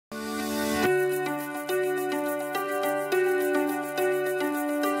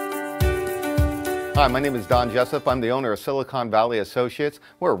Hi, my name is Don Jessup. I'm the owner of Silicon Valley Associates.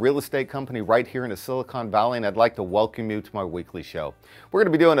 We're a real estate company right here in the Silicon Valley, and I'd like to welcome you to my weekly show. We're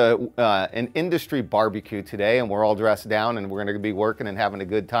going to be doing an industry barbecue today, and we're all dressed down, and we're going to be working and having a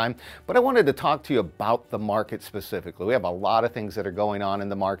good time. But I wanted to talk to you about the market specifically. We have a lot of things that are going on in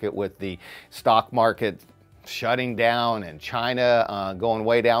the market with the stock market shutting down and China going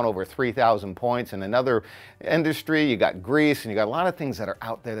way down over 3,000 points. In another industry, you got Greece, and you got a lot of things that are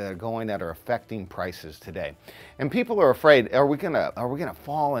out there that are affecting prices today. And people are afraid, are we gonna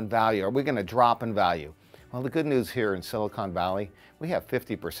fall in value? Are we gonna drop in value? Well, the good news here in Silicon Valley, we have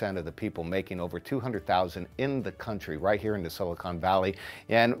 50% of the people making over 200,000 in the country right here in the Silicon Valley.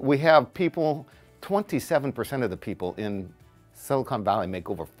 And we have people, 27% of the people in Silicon Valley make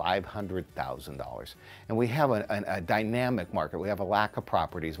over $500,000. And we have a dynamic market. We have a lack of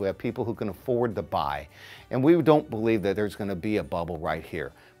properties. We have people who can afford to buy. And we don't believe that there's going to be a bubble right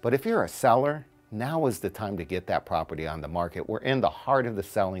here. But if you're a seller, now is the time to get that property on the market. We're in the heart of the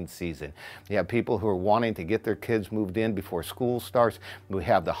selling season. You have people who are wanting to get their kids moved in before school starts. We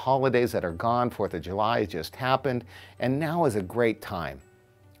have the holidays that are gone. 4th of July just happened. And now is a great time.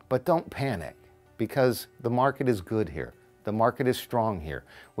 But don't panic, because the market is good here. The market is strong here.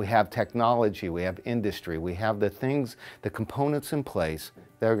 We have technology, we have industry, we have the things, the components in place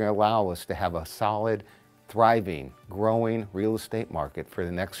that are going to allow us to have a solid, thriving, growing real estate market for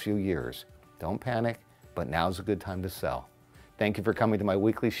the next few years. Don't panic, but now's a good time to sell. Thank you for coming to my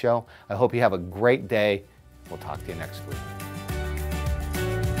weekly show. I hope you have a great day. We'll talk to you next week.